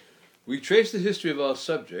We trace the history of our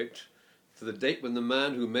subject to the date when the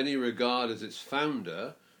man who many regard as its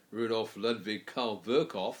founder, Rudolf Ludwig Karl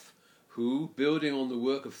Virchow, who, building on the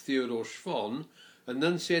work of Theodor Schwann,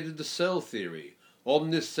 enunciated the cell theory,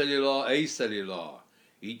 omnis cellula acellular,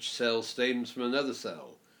 each cell stems from another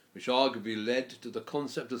cell, which arguably led to the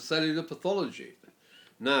concept of cellular pathology.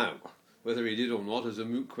 Now, whether he did or not is a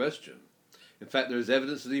moot question. In fact, there is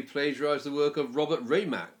evidence that he plagiarized the work of Robert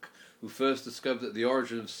Remak, who first discovered that the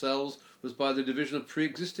origin of cells was by the division of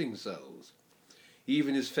pre-existing cells.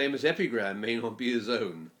 Even his famous epigram may not be his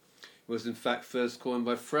own. It was in fact first coined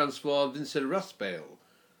by Francois Vincent Raspail.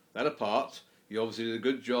 That apart, he obviously did a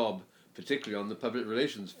good job, particularly on the public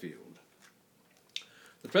relations field.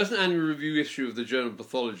 The present annual review issue of the Journal of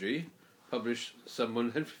Pathology, published some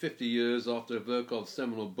 150 years after Virchow's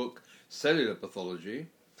seminal book Cellular Pathology,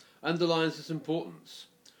 underlines its importance.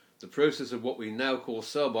 The process of what we now call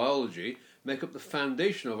cell biology make up the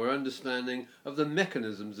foundation of our understanding of the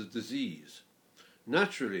mechanisms of disease.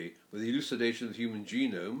 Naturally, with the elucidation of the human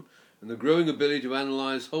genome and the growing ability to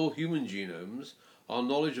analyze whole human genomes, our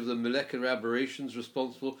knowledge of the molecular aberrations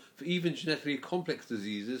responsible for even genetically complex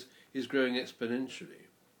diseases is growing exponentially.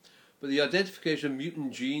 But the identification of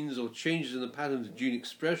mutant genes or changes in the patterns of gene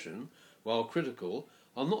expression, while critical,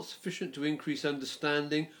 are not sufficient to increase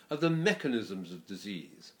understanding of the mechanisms of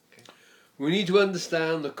disease. We need to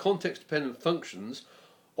understand the context-dependent functions,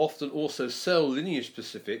 often also cell lineage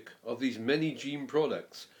specific, of these many gene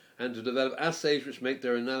products, and to develop assays which make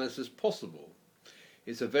their analysis possible.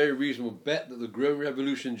 It's a very reasonable bet that the growing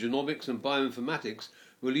revolution in genomics and bioinformatics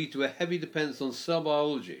will lead to a heavy dependence on cell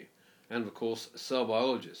biology, and of course cell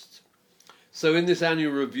biologists. So in this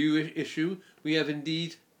annual review issue, we have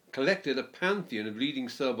indeed collected a pantheon of leading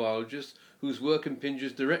cell biologists whose work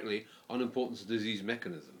impinges directly on important disease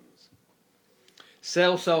mechanisms.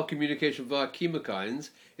 Cell-cell communication via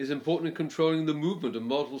chemokines is important in controlling the movement of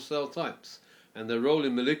multiple cell types, and their role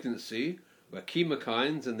in malignancy, where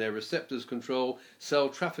chemokines and their receptors control cell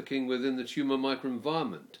trafficking within the tumour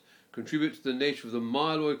microenvironment, contribute to the nature of the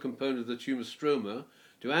myeloid component of the tumour stroma,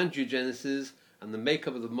 to angiogenesis and the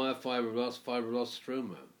makeup of the myofibroblast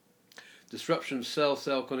stroma. Disruption of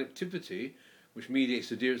cell-cell connectivity, which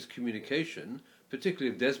mediates adherence to communication,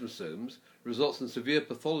 particularly of desmosomes, results in severe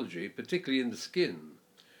pathology, particularly in the skin.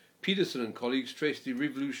 Peterson and colleagues traced the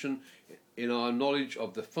revolution in our knowledge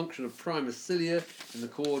of the function of primary cilia in the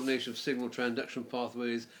coordination of signal transduction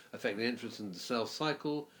pathways affecting entrance into the cell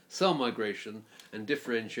cycle, cell migration, and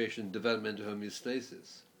differentiation and developmental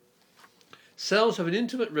homeostasis. Cells have an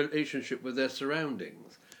intimate relationship with their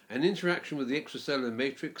surroundings, and interaction with the extracellular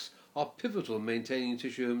matrix are pivotal in maintaining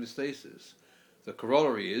tissue homeostasis. The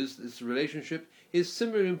corollary is that this relationship is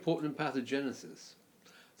similarly important in pathogenesis.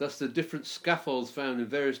 Thus, the different scaffolds found in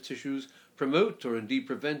various tissues promote or indeed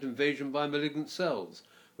prevent invasion by malignant cells,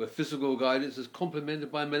 where physical guidance is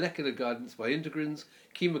complemented by molecular guidance by integrins,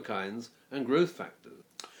 chemokines, and growth factors.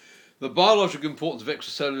 The biological importance of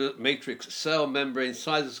extracellular matrix cell membrane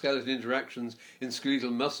cytoskeleton interactions in skeletal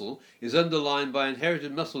muscle is underlined by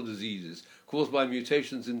inherited muscle diseases caused by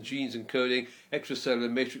mutations in genes encoding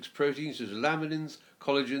extracellular matrix proteins such as laminins,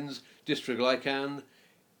 collagens, dystroglycan,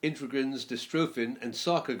 integrins, dystrophin, and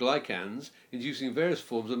sarcoglycans, inducing various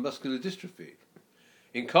forms of muscular dystrophy.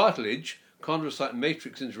 In cartilage, chondrocyte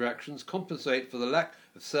matrix interactions compensate for the lack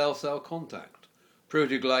of cell-cell contact.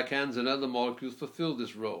 Proteoglycans and other molecules fulfill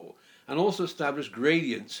this role, and also establish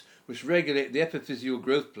gradients which regulate the epiphyseal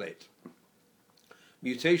growth plate.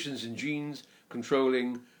 Mutations in genes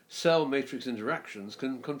controlling cell matrix interactions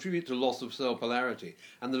can contribute to loss of cell polarity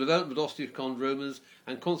and the development of osteochondromas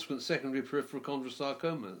and consequent secondary peripheral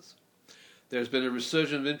chondrosarcomas. There has been a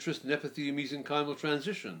resurgence of interest in epithelial-mesenchymal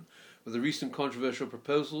transition, with a recent controversial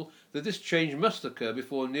proposal that this change must occur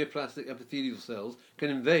before neoplastic epithelial cells can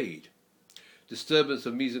invade. Disturbance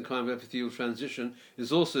of mesenchymal epithelial transition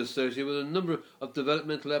is also associated with a number of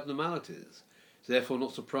developmental abnormalities. It's therefore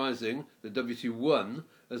not surprising that WT1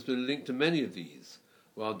 has been linked to many of these.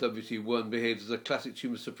 While WT1 behaves as a classic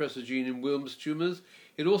tumour suppressor gene in Wilms tumours,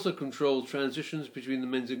 it also controls transitions between the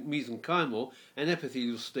mesenchymal and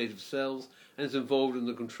epithelial state of cells and is involved in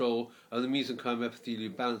the control of the mesenchymal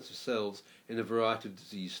epithelial balance of cells in a variety of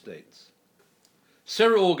disease states.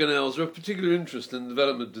 Several organelles are of particular interest in the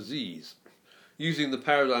development of disease. Using the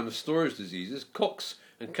paradigm of storage diseases, Cox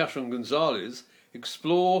and Cashon-Gonzalez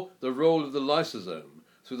explore the role of the lysosome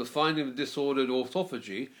through the finding of disordered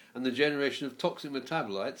autophagy and the generation of toxic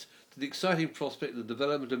metabolites to the exciting prospect of the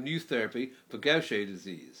development of new therapy for Gaucher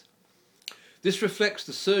disease. This reflects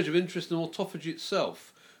the surge of interest in autophagy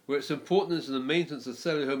itself, where its importance in the maintenance of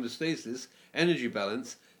cellular homeostasis, energy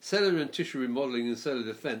balance, cellular and tissue remodeling and cellular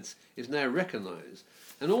defense is now recognized,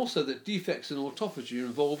 and also that defects in autophagy are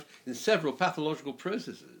involved in several pathological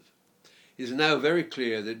processes. It is now very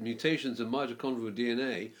clear that mutations in mitochondrial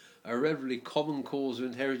DNA are a relatively common cause of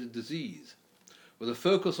inherited disease. With a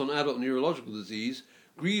focus on adult neurological disease,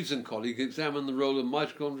 Greaves and colleagues examined the role of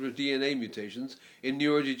mitochondrial DNA mutations in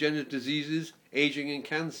neurodegenerative diseases, aging and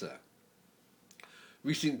cancer.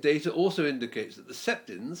 Recent data also indicates that the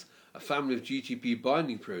septins, a family of GTP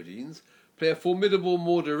binding proteins, play a formidable,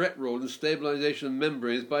 more direct role in stabilization of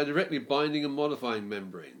membranes by directly binding and modifying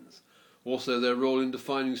membranes. Also, their role in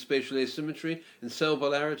defining spatial asymmetry and cell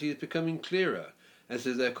polarity is becoming clearer, as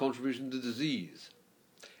is their contribution to disease.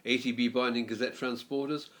 ATP binding cassette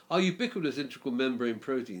transporters are ubiquitous integral membrane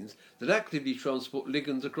proteins that actively transport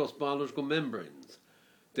ligands across biological membranes.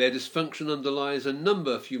 Their dysfunction underlies a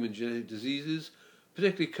number of human genetic diseases,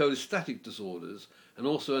 particularly cholestatic disorders, and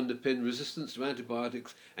also underpin resistance to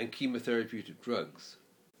antibiotics and chemotherapeutic drugs.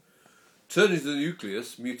 Turning to the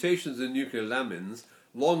nucleus, mutations in nuclear lamins,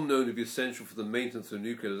 long known to be essential for the maintenance of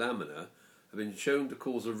nuclear lamina, have been shown to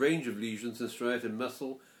cause a range of lesions in striated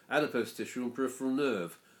muscle, adipose tissue and peripheral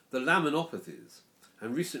nerve, the laminopathies,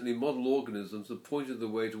 and recently model organisms have pointed the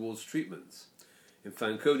way towards treatments. In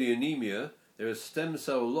Fanconi anemia, there is stem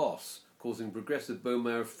cell loss causing progressive bone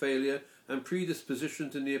marrow failure and predisposition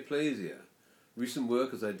to neoplasia. Recent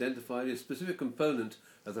work has identified a specific component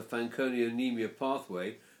of the Fanconi anemia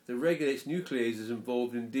pathway that regulates nucleases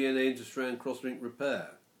involved in DNA interstrand cross-link repair.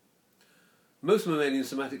 Most mammalian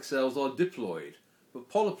somatic cells are diploid, but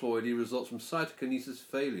polyploidy results from cytokinesis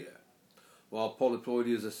failure. While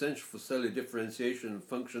polyploidy is essential for cellular differentiation and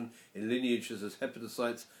function in lineages such as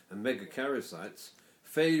hepatocytes and megakaryocytes,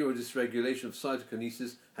 failure or dysregulation of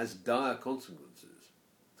cytokinesis has dire consequences.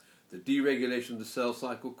 The deregulation of the cell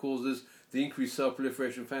cycle causes the increased cell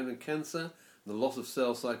proliferation found in cancer, and the loss of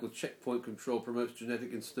cell cycle checkpoint control promotes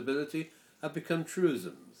genetic instability, have become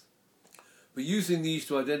truisms. But using these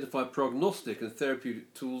to identify prognostic and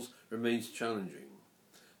therapeutic tools remains challenging.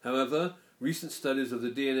 However, recent studies of the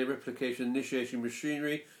DNA replication initiation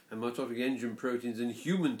machinery and mitotic engine proteins in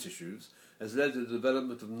human tissues has led to the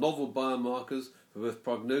development of novel biomarkers for both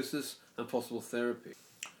prognosis and possible therapy.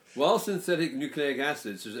 While synthetic nucleic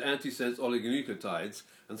acids such as antisense oligonucleotides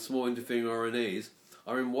and small interfering RNAs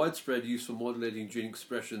are in widespread use for modulating gene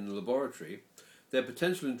expression in the laboratory, their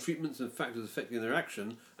potential in treatments and factors affecting their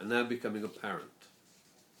action are now becoming apparent.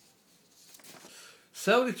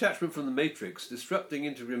 Cell detachment from the matrix, disrupting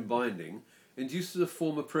integrin binding, induces a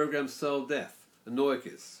form of programmed cell death,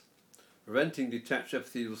 anoikis. Preventing detached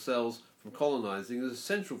epithelial cells from colonizing is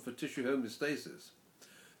essential for tissue homeostasis.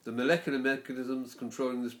 The molecular mechanisms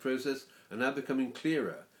controlling this process are now becoming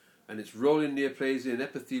clearer, and its role in neoplasia and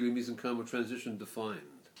epithelial mesenchymal transition defined.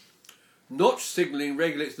 Notch signaling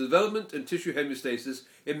regulates the development and tissue homeostasis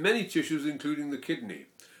in many tissues, including the kidney,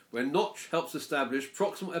 where Notch helps establish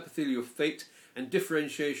proximal epithelial fate and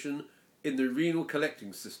differentiation in the renal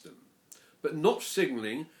collecting system. But Notch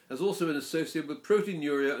signaling has also been associated with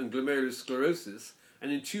proteinuria and glomerulosclerosis,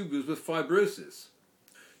 and in tubules with fibrosis.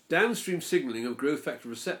 Downstream signaling of growth factor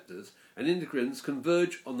receptors and integrins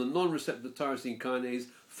converge on the non-receptor tyrosine kinase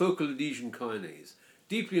focal adhesion kinase,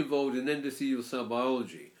 deeply involved in endothelial cell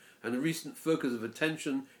biology, and a recent focus of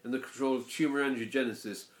attention in the control of tumour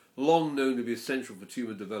angiogenesis, long known to be essential for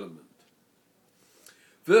tumour development.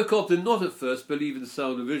 Virchow did not at first believe in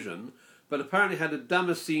cell division, but apparently had a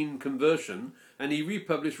Damascene conversion, and he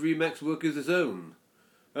republished Remak's work as his own.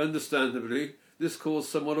 Understandably, this caused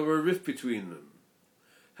somewhat of a rift between them.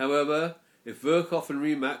 However, if Virchow and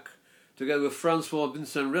Remak, together with Francois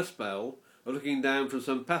Vincent Raspail, are looking down from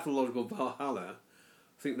some pathological Valhalla,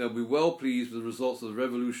 I think they'll be well pleased with the results of the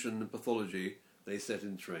revolution in pathology they set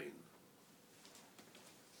in train.